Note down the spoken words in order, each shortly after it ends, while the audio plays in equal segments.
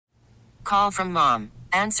call from mom.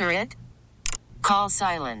 Answer it. Call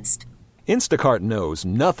silenced. Instacart knows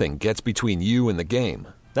nothing gets between you and the game.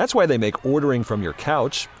 That's why they make ordering from your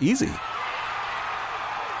couch easy.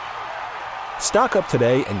 Stock up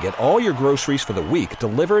today and get all your groceries for the week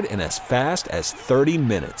delivered in as fast as 30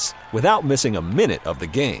 minutes without missing a minute of the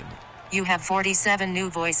game. You have 47 new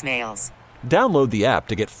voicemails. Download the app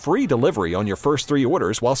to get free delivery on your first 3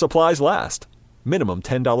 orders while supplies last. Minimum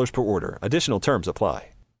 $10 per order. Additional terms apply.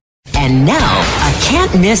 And now, a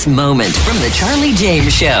can't-miss moment from The Charlie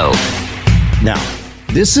James Show. Now,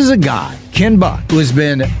 this is a guy, Ken Buck, who has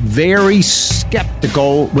been very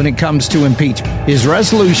skeptical when it comes to impeachment. His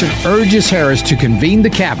resolution urges Harris to convene the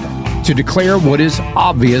cabinet to declare what is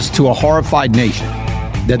obvious to a horrified nation,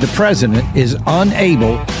 that the president is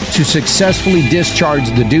unable to successfully discharge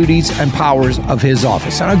the duties and powers of his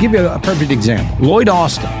office. And I'll give you a perfect example. Lloyd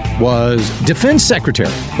Austin was defense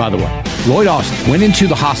secretary, by the way. Lloyd Austin went into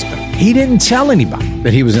the hospital. He didn't tell anybody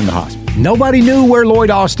that he was in the hospital. Nobody knew where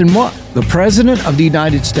Lloyd Austin was. The president of the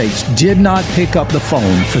United States did not pick up the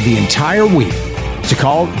phone for the entire week to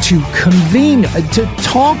call, to convene, to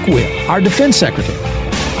talk with our defense secretary.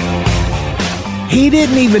 He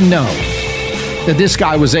didn't even know that this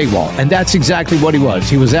guy was AWOL, and that's exactly what he was.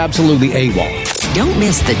 He was absolutely AWOL. Don't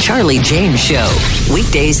miss The Charlie James Show.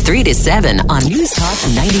 Weekdays 3 to 7 on News Talk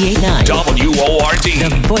 98.9.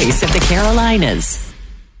 WORD. The voice of the Carolinas.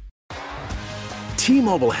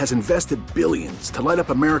 T-Mobile has invested billions to light up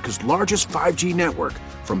America's largest 5G network,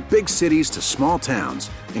 from big cities to small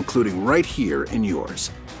towns, including right here in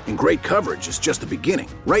yours. And great coverage is just the beginning.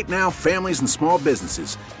 Right now, families and small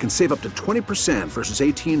businesses can save up to 20% versus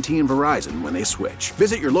AT&T and Verizon when they switch.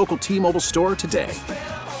 Visit your local T-Mobile store today.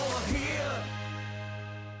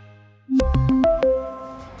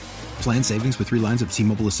 Plan savings with 3 lines of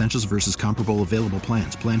T-Mobile Essentials versus comparable available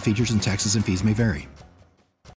plans. Plan features and taxes and fees may vary.